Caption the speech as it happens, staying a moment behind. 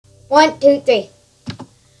1, 2, 3.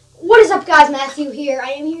 What is up, guys? Matthew here.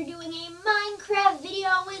 I am here doing a Minecraft video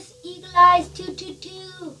with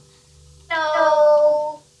EagleEyes222.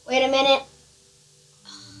 Hello. Wait a minute.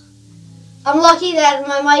 I'm lucky that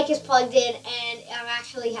my mic is plugged in and I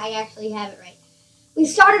actually have it right. We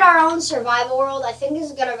started our own survival world. I think this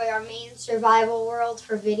is gonna be our main survival world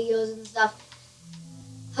for videos and stuff.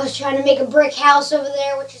 I was trying to make a brick house over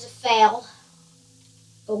there, which is a fail.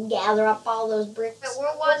 Go gather up all those bricks. But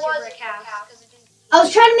where was your brick house? I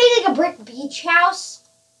was trying to make like a brick beach house,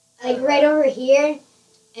 like right over here,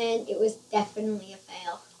 and it was definitely a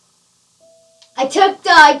fail. I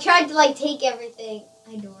tried to like take everything.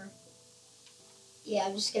 Door. Yeah,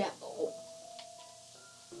 I'm just gonna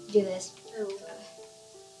do this.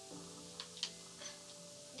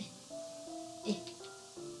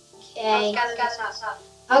 Okay.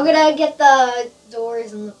 I'm gonna get the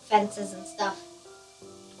doors and the fences and stuff.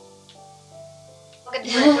 Look at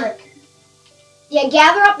the brick. Yeah,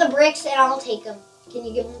 gather up the bricks and I'll take them. Can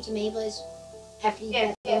you give them to me, please? After you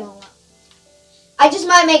get them all up. I just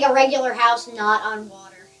might make a regular house, not on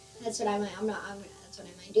water. That's what I might. That's what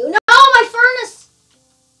I might do. No, my furnace.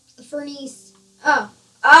 The furnace. Oh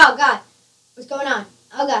God. What's going on?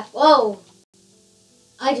 Oh God. Whoa.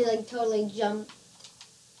 I just like totally jumped.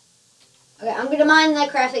 Okay, I'm gonna mine the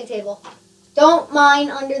crafting table. Don't mine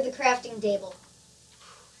under the crafting table.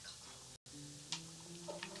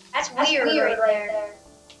 That's weird right there.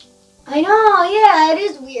 I know, yeah, it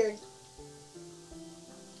is weird.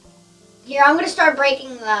 Here, I'm gonna start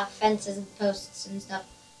breaking the fences and posts and stuff.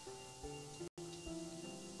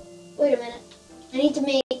 Wait a minute. I need to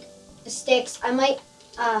make the sticks. I might,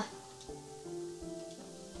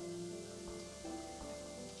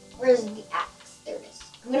 where's the axe? There it is.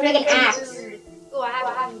 I'm gonna make an axe. Oh, I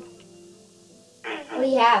have it. What do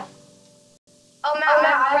you have? Oh, man, I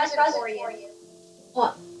have a present for you.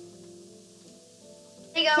 What?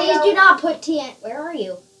 There you go. Please do not put TN. Where are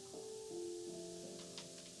you?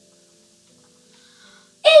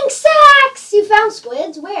 Ink sacks! You found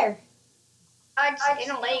squids? Where? In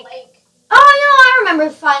a lake. Oh, no, I remember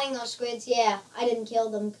finding those squids. Yeah, I didn't kill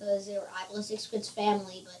them because they were Eagleeye's Squid's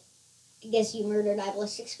family, but I guess you murdered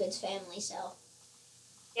Eaglee's Squid's family, so.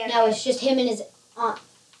 Yeah. Now it's just him and his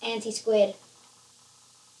Auntie Squid.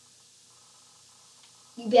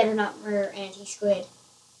 You better not murder Auntie Squid.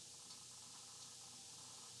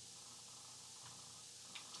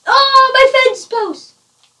 Oh, my fence post!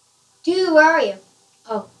 Dude, where are you?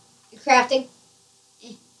 Oh, you're crafting?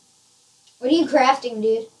 What are you crafting,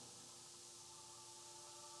 dude?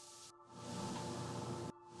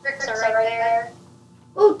 Bricks are right there.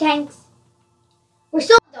 Oh, thanks. We're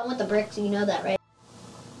still done with the bricks, you know that, right?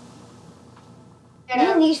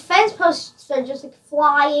 Man, these fence posts are just like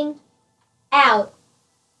flying out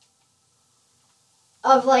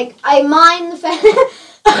of like, I mine the fence.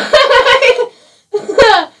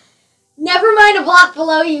 Never mind a block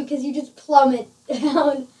below you because you just plummet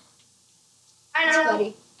down. I know. That's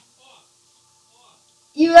funny.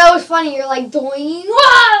 That was funny. You're like doing.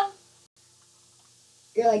 Whoa!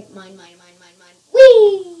 You're like mine.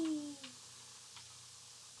 Whee!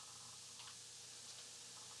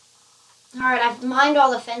 Alright, I've mined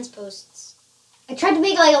all the fence posts. I tried to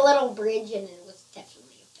make like a little bridge and it was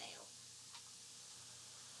definitely a fail.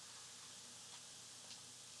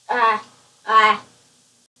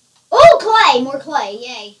 Oh, clay! More clay,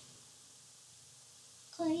 yay.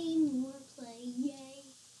 Clay, more clay, yay.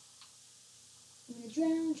 I'm gonna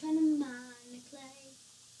drown trying to mine the clay.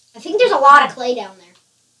 I think there's a lot of clay down there.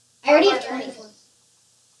 I already have 24.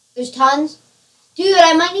 There's tons? Dude,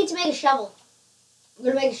 I might need to make a shovel. I'm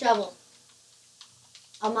gonna make a shovel.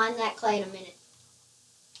 I'll mine that clay in a minute.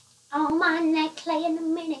 I'll mine that clay in a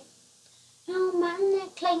minute. I'll mine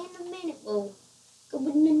that clay in a minute. Whoa.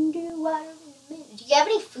 Going underwater in a minute. Do you have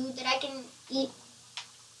any food that I can eat?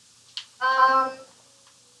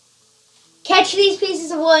 Catch these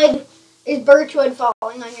pieces of wood. There's birch wood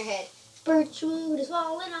falling on your head. Birch wood is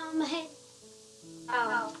falling on my head.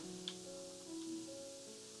 Oh.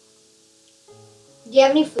 Do you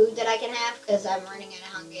have any food that I can have? Because I'm running out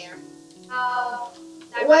of hunger. Oh.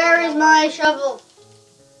 Where is my shovel?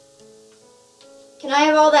 Can I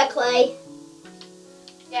have all that clay?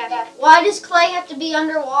 Yeah. Why does clay have to be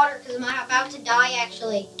underwater? Because I'm about to die,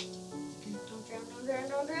 actually.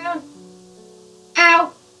 Don't drown.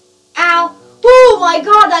 Ow. Ow. Oh my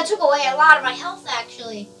God, that took away a lot of my health,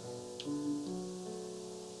 actually.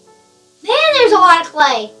 Man, there's a lot of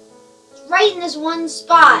clay. It's right in this one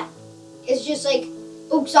spot. It's just like,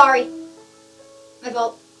 oops, sorry. My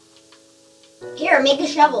fault. Here, make a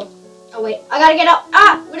shovel. Oh, wait. I gotta get up.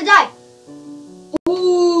 Ah, I'm gonna die.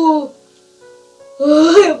 Ooh.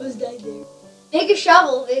 almost died there. Make a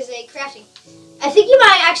shovel is a crafting. I think you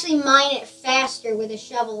might actually mine it faster with a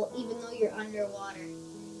shovel, even though you're underwater.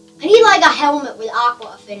 I need like a helmet with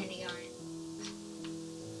aqua affinity on it.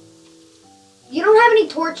 You don't have any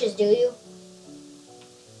torches, do you?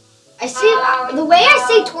 I see. The way I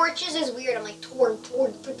say torches is weird. I'm like tortiga.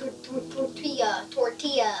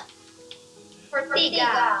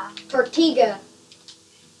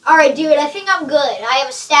 All right, dude. I think I'm good. I have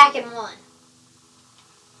a stack in one.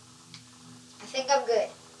 I think I'm good.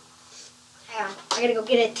 Hang on. I gotta go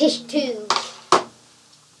get a tissue tube.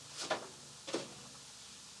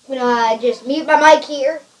 I'm gonna just mute my mic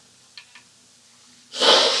here.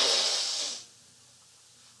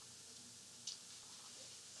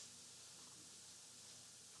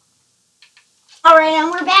 Alright, and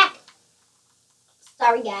we're back.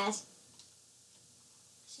 Sorry, guys.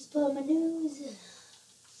 Let's just pull my nose.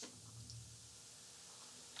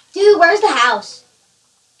 Dude, where's the house?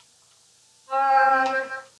 Oh,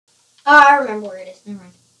 I remember where it is. Never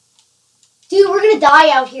mind. Dude, we're gonna die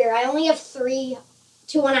out here. I only have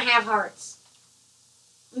 2.5 hearts.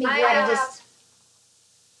 Let me grab this.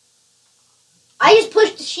 I just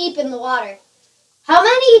pushed the sheep in the water. How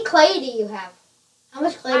many clay do you have? How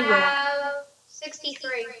much clay do you have?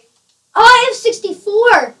 63. Oh, I have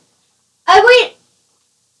 64. I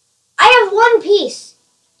have one piece.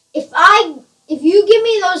 If you give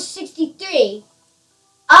me those 63,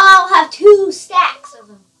 I'll have 2 stacks of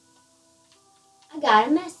them. I got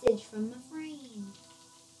a message from my friend.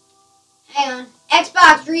 Hang on.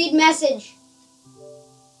 Xbox, read message.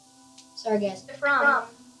 Sorry, guys. From?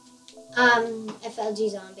 FLG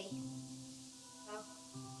Zombie.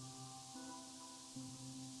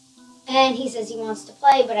 And he says he wants to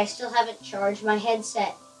play, but I still haven't charged my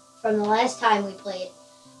headset from the last time we played.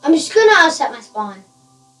 I'm just gonna set my spawn.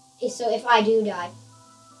 So if I do die.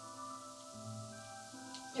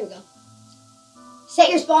 There we go. Set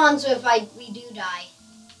your spawn so if we do die,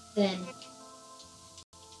 then...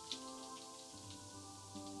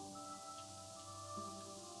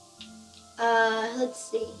 let's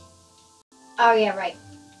see. Oh yeah, right.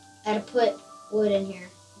 I had to put wood in here.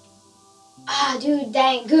 Ah, dude,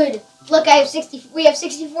 dang, good. Look, we have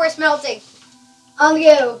 64 smelting. On the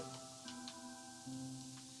go.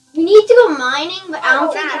 We need to go mining, but I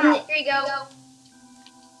don't think Here you go.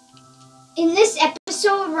 in this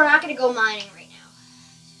episode we're not gonna go mining right now.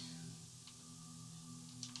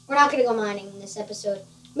 We're not gonna go mining in this episode.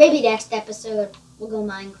 Maybe next episode we'll go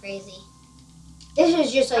mine crazy. This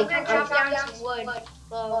is just like I'm gonna chop down some wood.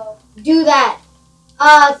 do that.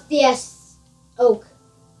 Yes, oak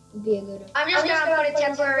would be a good one. I'm just gonna put a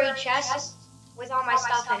temporary chest with all my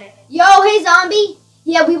stuff in it. Yo, hey zombie.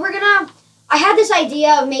 Yeah, I had this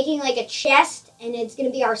idea of making like a chest, and it's gonna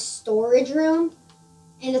be our storage room,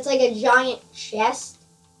 and it's like a giant chest.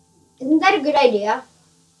 Isn't that a good idea?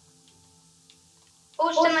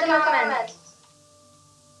 Post in the comments.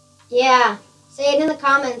 Yeah, say it in the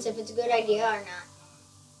comments if it's a good idea or not.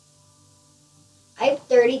 I have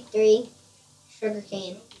 33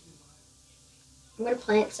 sugarcane. I'm gonna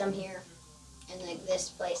plant some here, in like this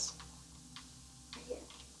place. Right here.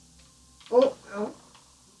 Oh, oh.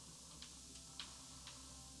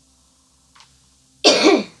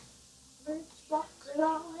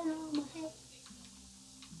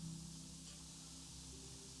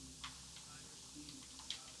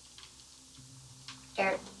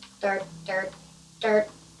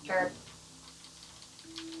 Dirt.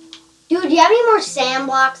 Dude, do you have any more sand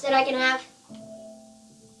blocks that I can have?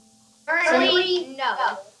 Currently, no.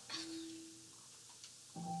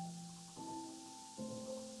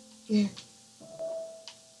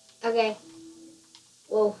 Okay.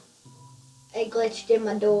 Whoa. I glitched in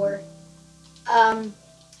my door.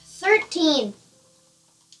 13.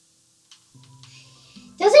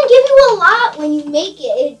 Doesn't give you a lot when you make it.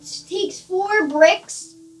 It takes 4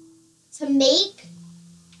 bricks to make.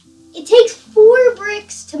 It takes 4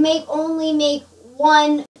 bricks to only make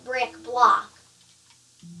 1 brick block.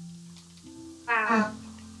 Wow.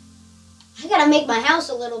 I gotta make my house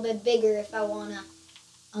a little bit bigger if I wanna.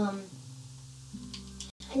 I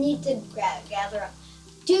need to gather up.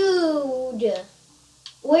 Dude,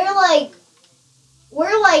 we're like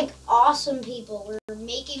awesome people. We're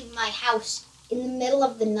making my house in the middle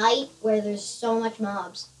of the night where there's so much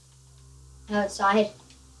mobs outside.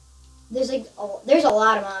 There's a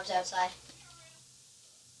lot of mobs outside.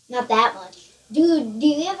 Not that much. Dude, do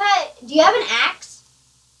you have an axe?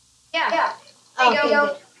 Yeah. Oh, Hey, okay, go.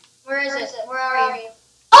 good. Where is it? Where are you?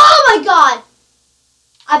 Oh my god!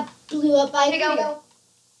 I blew up my Here you finger. go.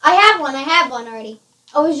 I have one already.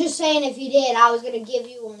 I was just saying if you did, I was gonna give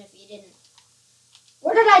you one if you didn't.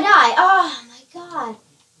 Where did I die? Oh my god.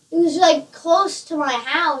 It was like close to my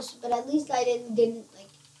house, but at least I didn't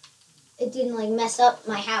mess up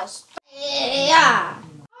my house. Yeah.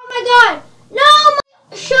 Oh my god! No,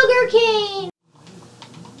 my sugar cane!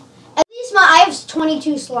 At least I have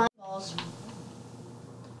 22 slime balls.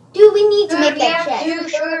 Dude, we need to make that chest. We have 2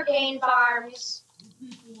 sugarcane farms.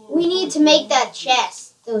 We need to make that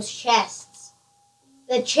chest. Those chests.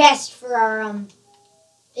 The chest for our,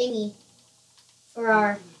 thingy. For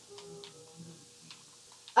our,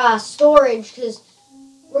 storage, because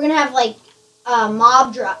we're gonna have, like,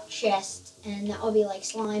 mob drop chest, and that will be, like,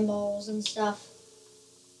 slime balls and stuff.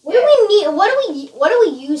 What do we need? What do we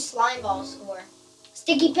use slime balls for?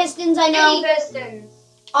 Sticky pistons, I know. Sticky pistons.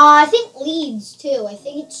 I think leads too. I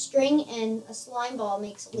think it's string and a slime ball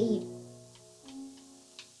makes lead.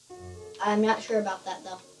 I'm not sure about that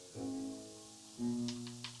though.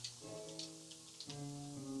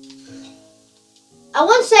 I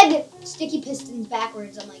once said sticky pistons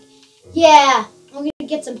backwards. I'm like, yeah, I'm gonna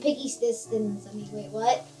get some picky pistons. I mean, wait,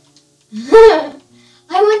 what? I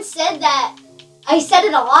once said that. I said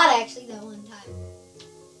it a lot actually that one time.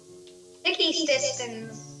 Sticky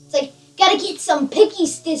pistons. It's like, gotta get some picky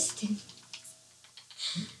pistons.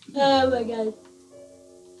 Oh my god.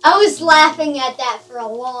 I was laughing at that for a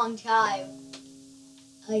long time.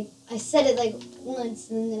 I said it like once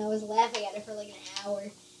and then I was laughing at it for like an hour.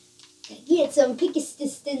 Gotta get some picky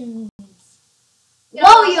pistons.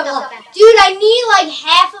 Whoa, you dude, I need like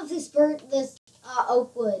half of this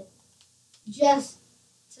oak wood. Just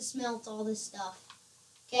to smelt all this stuff.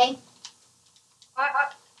 Okay?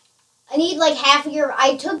 I need like half of your...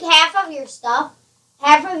 I took half of your stuff.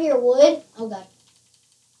 Half of your wood. Oh, God.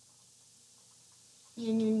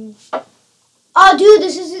 Oh, dude,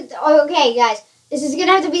 this is... Okay, guys. This is going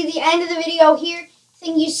to have to be the end of the video here.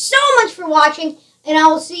 Thank you so much for watching. And I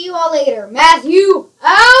will see you all later. Matthew,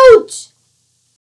 out!